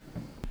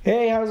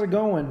Hey, how's it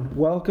going?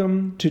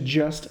 Welcome to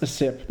Just a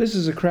Sip. This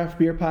is a craft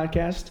beer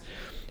podcast,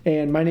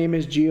 and my name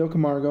is Gio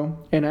Camargo,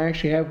 and I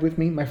actually have with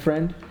me my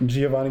friend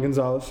Giovanni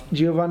Gonzalez.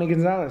 Giovanni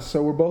Gonzalez.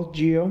 So we're both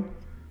Gio,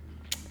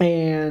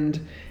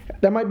 and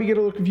that might get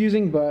a little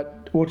confusing,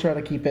 but we'll try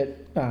to keep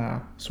it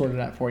sorted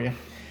out for you.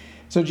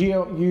 So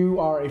Gio, you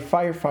are a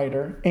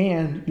firefighter,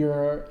 and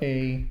you're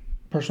a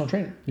personal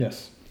trainer.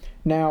 Yes.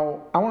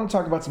 Now, I want to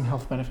talk about some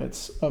health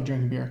benefits of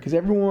drinking beer, because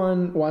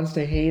everyone wants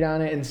to hate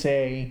on it and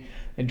say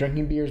that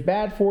drinking beer is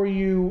bad for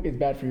you, it's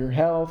bad for your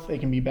health, it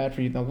can be bad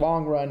for you in the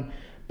long run,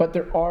 but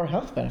there are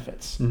health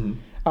benefits.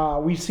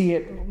 Mm-hmm. We see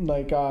it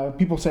like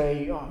people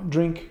say,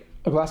 drink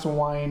a glass of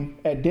wine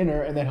at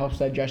dinner and that helps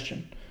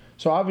digestion.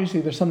 So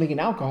obviously there's something in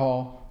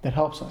alcohol that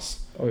helps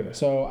us. Oh, yeah.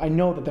 So I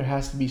know that there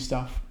has to be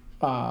stuff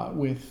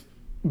with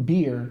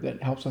beer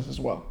that helps us as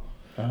well.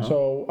 Uh-huh.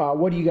 So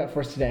what do you got for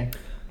us today?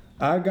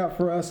 I got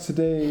for us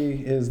today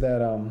is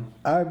that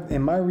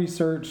in my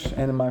research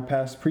and in my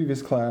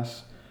previous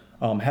class,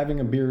 having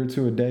a beer or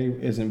two a day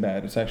isn't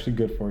bad. It's actually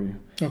good for you.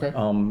 Okay.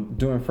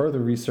 Doing further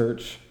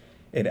research,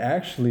 it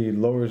actually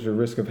lowers your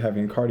risk of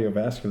having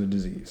cardiovascular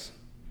disease.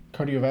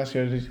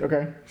 Cardiovascular disease.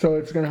 Okay. So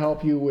it's going to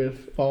help you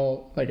with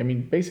all,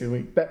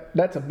 basically,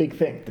 that's a big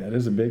thing. That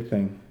is a big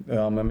thing.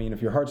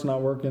 If your heart's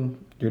not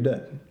working, you're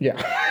dead.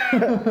 Yeah.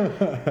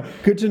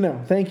 Good to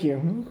know. Thank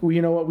you. Well,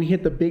 you know what? We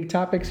hit the big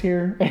topics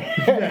here.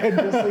 And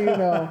just so you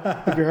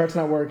know, if your heart's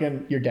not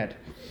working, you're dead.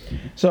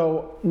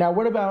 So now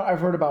what about,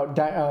 I've heard about,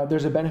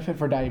 there's a benefit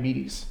for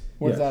diabetes.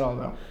 What is that all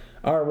about?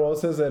 All right, well, it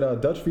says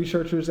that Dutch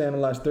researchers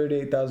analyzed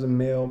 38,000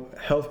 male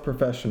health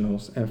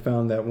professionals and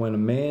found that when a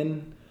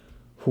man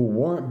who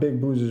weren't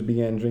big boozers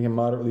began drinking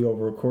moderately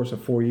over a course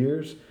of 4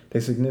 years, they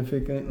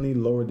significantly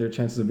lowered their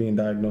chances of being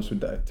diagnosed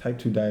with type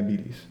 2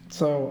 diabetes.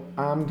 So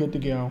I'm good to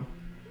go.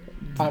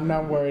 I'm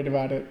not worried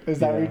about it. Is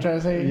that what you're trying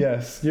to say?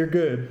 Yes, you're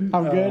good.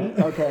 I'm good?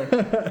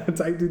 Okay.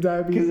 Type 2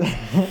 diabetes?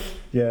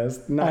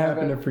 Yes, not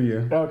happening for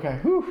you. Okay.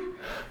 Whew.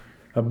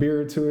 A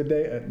beer or two a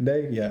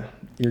day, yeah,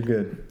 you're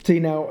good. See,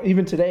 now,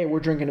 even today, we're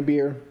drinking a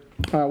beer.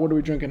 What are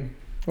we drinking?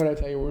 What did I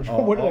tell you?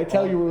 What did I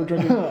tell you we were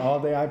drinking? All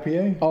Day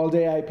IPA? All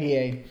Day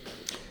IPA.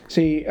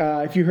 See,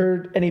 if you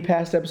heard any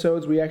past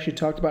episodes, we actually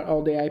talked about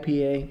All Day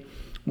IPA.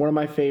 One of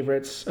my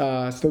favorites.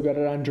 Still got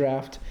it on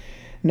draft.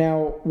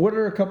 Now, what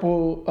are a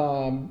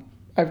couple...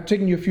 I've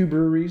taken you a few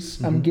breweries.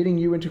 Mm-hmm. I'm getting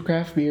you into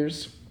craft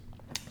beers.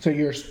 So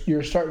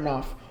you're starting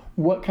off.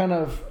 What kind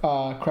of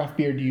craft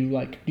beer do you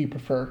like? Do you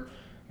prefer?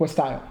 What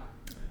style?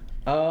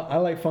 I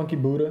like Funky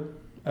Buddha.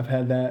 I've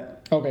had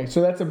that. Okay,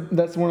 so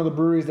that's one of the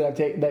breweries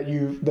that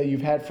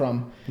you've had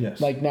from.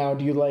 Yes. Like now,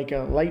 do you like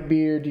a light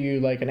beer? Do you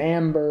like an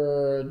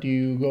amber? Do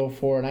you go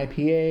for an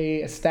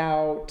IPA, a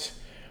stout?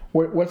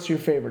 What's your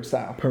favorite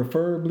style?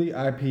 Preferably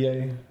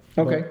IPA.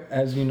 Okay. But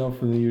as you know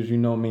from the years, you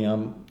know me.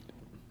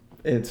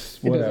 It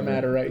doesn't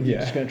matter, right? You're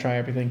just gonna try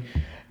everything,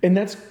 and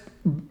that's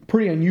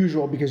pretty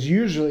unusual because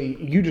usually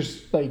you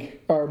just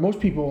most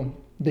people,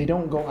 they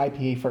don't go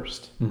IPA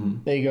first.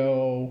 Mm-hmm. They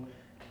go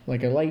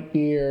like a light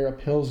beer, a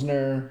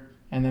Pilsner,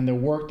 and then they'll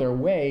work their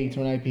way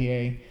to an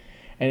IPA,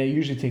 and it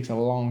usually takes a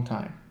long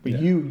time. But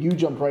you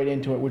jumped right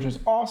into it, which was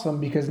awesome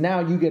because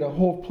now you get a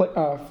whole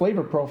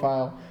flavor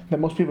profile that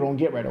most people don't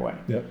get right away.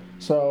 Yep.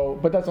 So,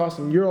 but that's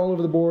awesome. You're all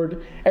over the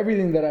board.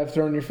 Everything that I've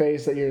thrown in your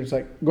face that you're just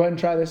like, go ahead and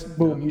try this.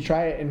 Boom, you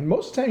try it. And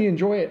most of the time you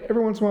enjoy it.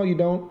 Every once in a while you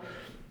don't.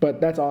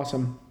 But that's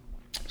awesome.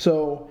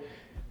 So,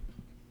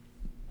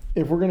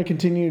 if we're going to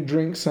continue to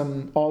drink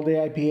some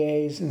all-day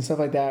IPAs and stuff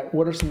like that,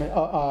 what are some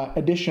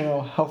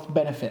additional health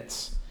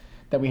benefits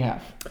that we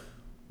have?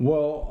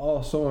 Well,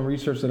 also in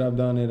research that I've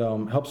done, it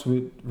helps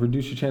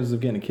reduce your chances of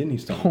getting a kidney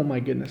stone. Oh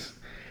my goodness.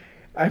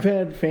 I've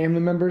had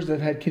family members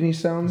that had kidney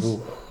stones.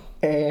 Ooh.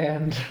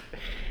 And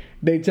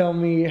they tell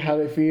me how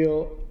they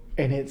feel,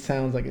 and it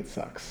sounds like it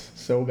sucks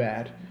so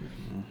bad.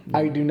 Mm-hmm.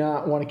 I do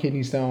not want a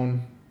kidney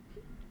stone.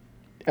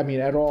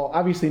 At all.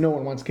 Obviously, no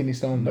one wants kidney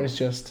stone, but it's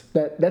just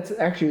that's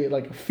actually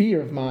like a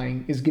fear of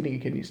mine is getting a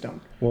kidney stone.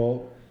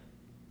 Well,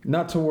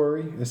 not to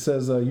worry. It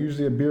says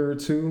usually a beer or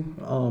two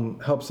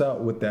helps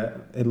out with that.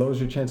 It lowers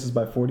your chances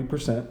by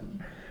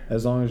 40%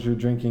 as long as you're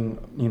drinking,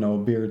 a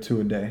beer or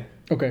two a day.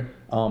 Okay.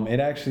 It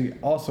actually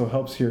also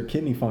helps your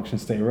kidney function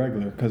stay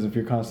regular because if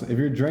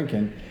you're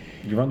drinking,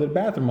 you run to the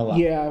bathroom a lot.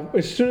 Yeah.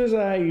 As soon as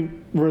I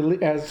break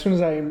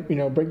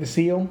the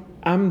seal,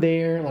 I'm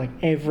there like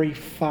every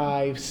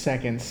 5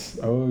 seconds.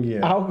 Oh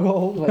yeah. I'll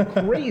go like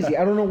crazy.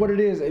 I don't know what it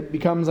is. It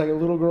becomes like a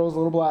little girl's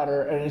little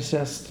bladder, and it's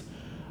just.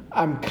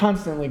 I'm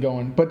constantly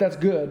going, but that's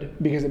good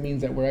because it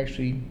means that we're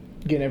actually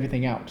getting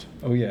everything out.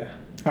 Oh, yeah.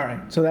 All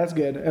right, so that's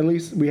good. At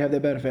least we have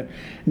that benefit.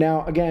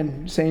 Now,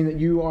 again, saying that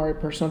you are a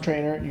personal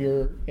trainer,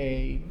 you're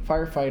a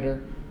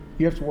firefighter,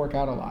 you have to work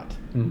out a lot.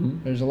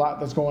 Mm-hmm. There's a lot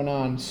that's going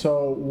on.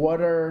 So what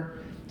are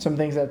some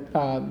things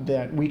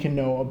that we can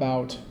know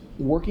about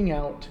working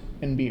out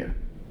and beer?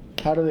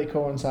 How do they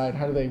coincide?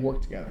 How do they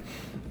work together?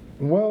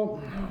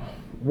 Well,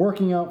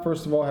 working out,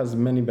 first of all, has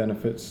many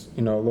benefits.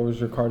 Lowers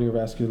your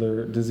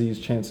cardiovascular disease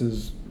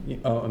chances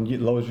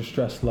lowers your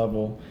stress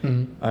level.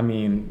 Mm-hmm. I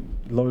mean,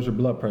 lowers your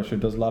blood pressure.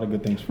 Does a lot of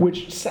good things for you.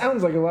 Which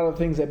sounds like a lot of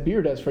things that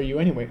beer does for you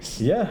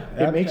anyways. Yeah.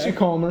 It makes you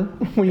calmer.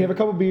 When you have a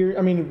couple beers,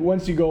 I mean,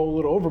 once you go a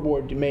little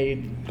overboard, you may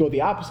go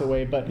the opposite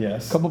way, but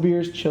yes. a couple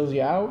beers chills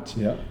you out.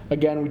 Yeah.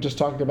 Again, we just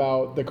talked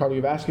about the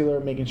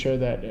cardiovascular, making sure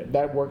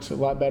that works a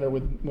lot better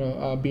with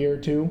beer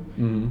too.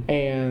 Mm-hmm.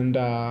 And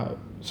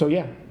so,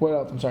 yeah, what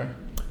else? I'm sorry.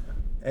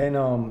 And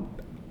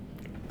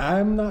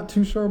I'm not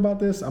too sure about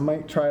this. I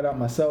might try it out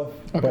myself.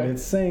 Okay. But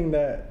it's saying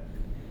that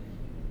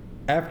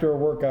after a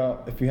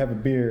workout, if you have a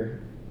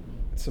beer,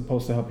 it's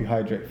supposed to help you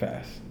hydrate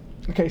fast.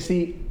 Okay,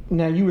 see,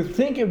 now you would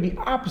think it would be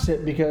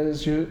opposite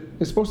because beer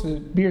is supposed to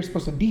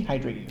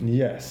dehydrate you.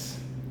 Yes.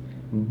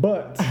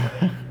 But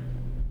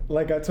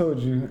like I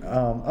told you,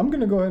 I'm going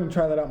to go ahead and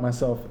try that out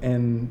myself.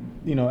 And,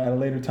 at a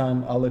later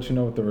time, I'll let you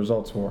know what the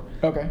results were.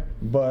 Okay.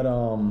 But,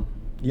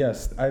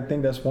 yes, I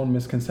think that's one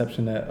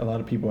misconception that a lot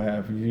of people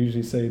have. You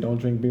usually say, don't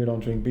drink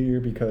beer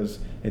because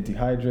it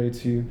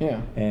dehydrates you.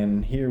 Yeah.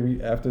 And here,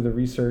 after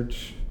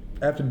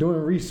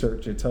doing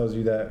research, it tells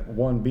you that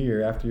one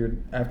beer after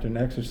an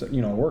exercise,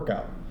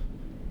 workout,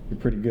 you're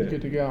pretty good.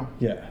 Good to go.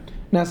 Yeah.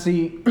 Now,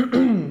 see,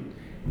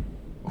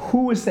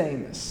 who is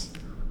saying this?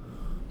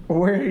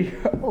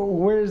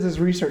 Where is this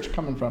research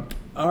coming from?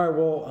 All right.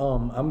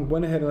 Well, I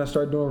went ahead and I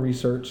started doing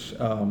research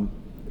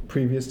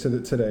previous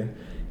to today,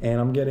 and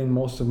I'm getting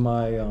most of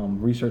my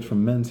research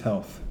from Men's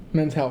Health.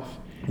 Men's Health.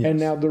 Yes. And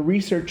now the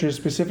researchers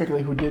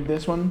specifically who did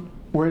this one,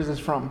 where is this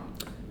from?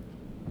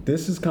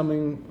 This is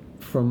coming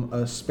from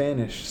a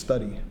Spanish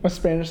study. A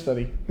Spanish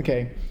study.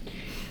 Okay.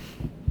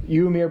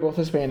 You and me are both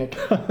Hispanic.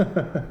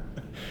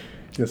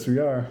 Yes, we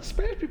are.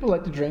 Spanish people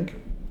like to drink.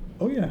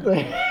 Oh, yeah.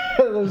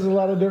 There's a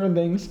lot of different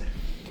things.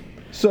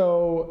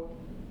 So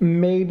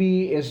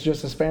maybe it's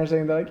just a Spanish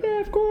thing. They're like, yeah,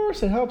 of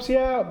course, it helps you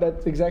out.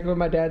 That's exactly what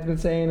my dad's been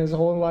saying his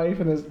whole life.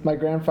 And my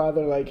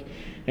grandfather, like,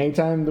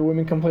 anytime the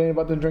women complain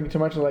about them drinking too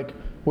much, they're like,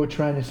 we're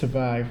trying to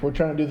survive. We're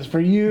trying to do this for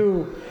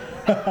you.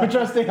 We're trying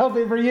to stay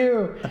healthy for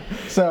you.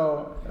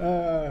 So,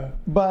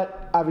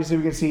 but obviously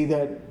we can see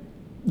that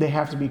they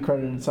have to be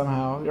credited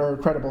somehow or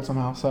credible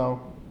somehow.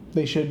 So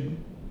they should.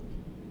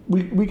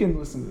 We can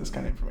listen to this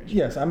kind of information.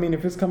 Yes, I mean,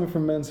 if it's coming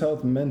from Men's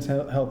Health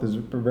is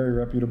very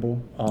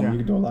reputable. Yeah. You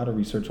can do a lot of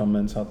research on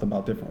Men's Health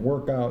about different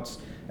workouts,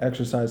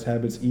 exercise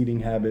habits, eating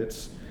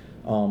habits,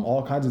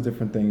 all kinds of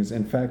different things.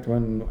 In fact,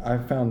 when I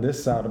found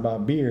this out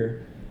about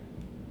beer,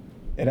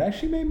 it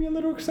actually made me a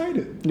little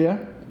excited. Yeah?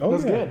 Oh,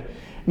 That's yeah. good.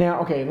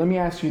 Now, okay, let me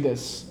ask you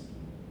this.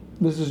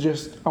 This is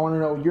just, I want to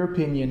know your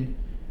opinion.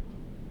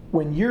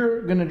 When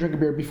you're going to drink a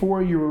beer,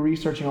 before you were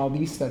researching all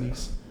these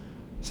studies,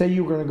 say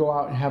you were going to go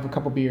out and have a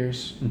couple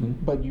beers, Mm-hmm.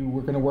 but you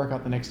were going to work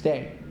out the next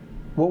day.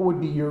 What would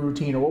be your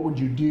routine, or what would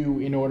you do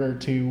in order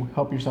to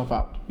help yourself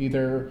out,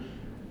 either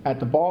at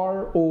the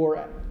bar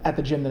or at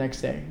the gym the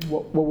next day?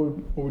 What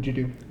would you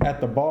do? At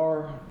the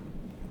bar,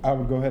 I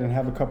would go ahead and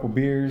have a couple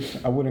beers.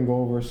 I wouldn't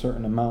go over a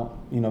certain amount,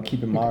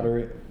 keep it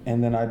moderate.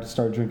 And then I'd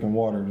start drinking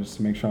water just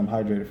to make sure I'm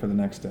hydrated for the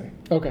next day.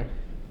 Okay.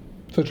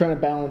 So trying to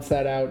balance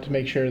that out to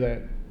make sure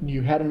that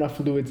you had enough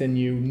fluids in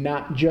you,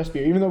 not just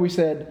beer. Even though we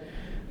said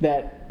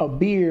that a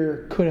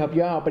beer could help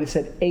you out, but it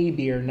said a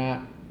beer,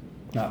 not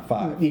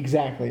 5.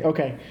 Exactly.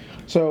 Okay.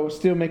 So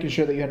still making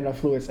sure that you had enough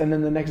fluids. And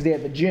then the next day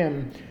at the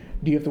gym,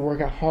 do you have to work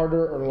out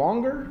harder or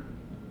longer?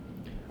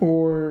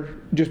 Or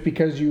just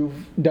because you've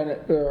done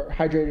it or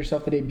hydrated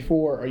yourself the day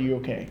before, are you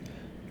okay?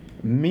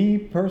 Me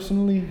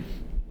personally,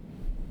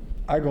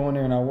 I go in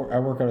there and I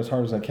work out as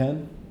hard as I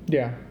can.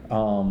 Yeah.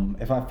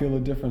 If I feel a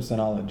difference, then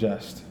I'll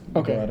adjust.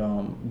 Okay.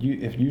 But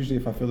usually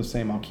if I feel the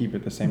same, I'll keep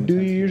it the same. Do you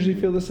intensity. usually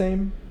feel the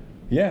same?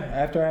 Yeah.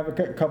 After I have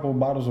a couple of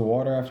bottles of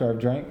water after I've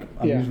drank,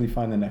 I'm Yeah. usually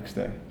fine the next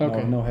day.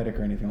 Okay. No headache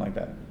or anything like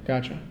that.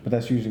 Gotcha. But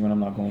that's usually when I'm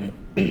not going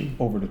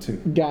over the 2.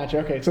 Gotcha.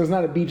 Okay. So it's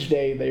not a beach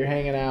day that you're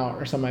hanging out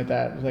or something like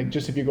that. It's like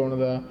just if you're going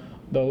to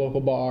the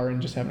local bar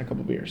and just having a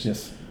couple beers.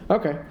 Yes.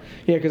 Okay.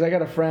 Yeah, because I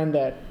got a friend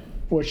that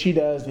what she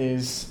does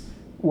is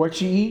what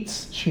she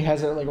eats, she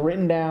has it like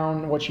written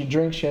down. What she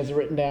drinks, she has it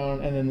written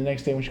down. And then the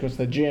next day when she goes to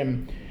the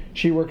gym,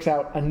 she works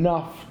out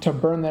enough to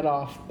burn that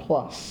off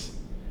plus.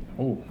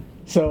 Oh.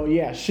 So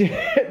yeah,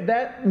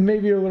 that may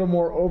be a little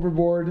more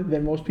overboard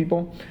than most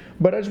people.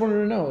 But I just wanted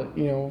to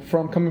know,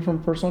 coming from a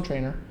personal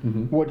trainer,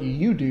 Mm-hmm. what do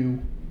you do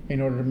in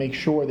order to make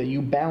sure that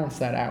you balance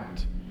that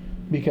out?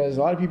 Because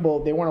a lot of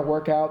people, they want to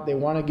work out, they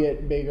want to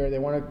get bigger, they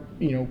want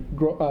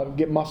to,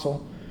 get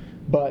muscle,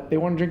 but they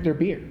want to drink their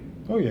beer.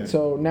 Oh yeah.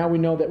 So now we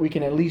know that we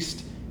can at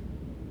least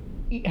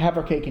have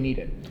our cake and eat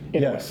it.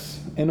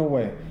 Yes, in a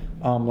way.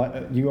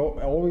 Like you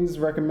always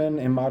recommend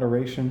in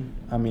moderation.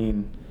 I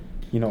mean,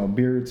 a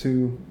beer or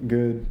 2,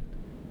 good.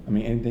 I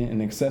mean, anything in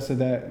excess of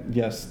that,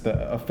 yes.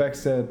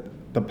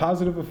 The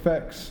positive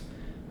effects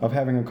of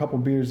having a couple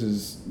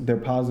beers they're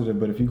positive,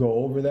 but if you go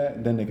over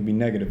that, then there can be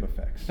negative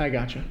effects. I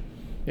gotcha.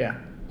 Yeah.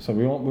 So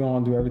we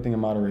want to do everything in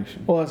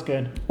moderation. Well, that's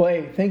good. Well,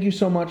 hey, thank you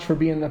so much for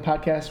being on the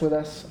podcast with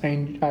us.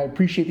 I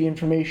appreciate the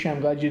information.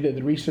 I'm glad you did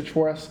the research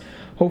for us.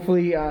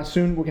 Hopefully,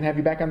 soon we can have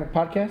you back on the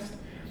podcast.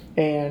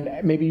 and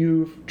maybe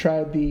you've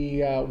tried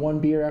the one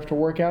beer after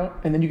workout,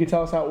 and then you can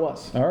tell us how it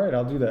was. All right,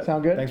 I'll do that.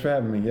 Sound good? Thanks for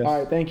having me. Yes. All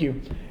right, thank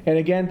you. And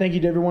again, thank you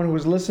to everyone who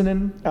was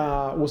listening.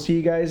 We'll see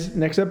you guys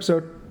next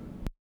episode.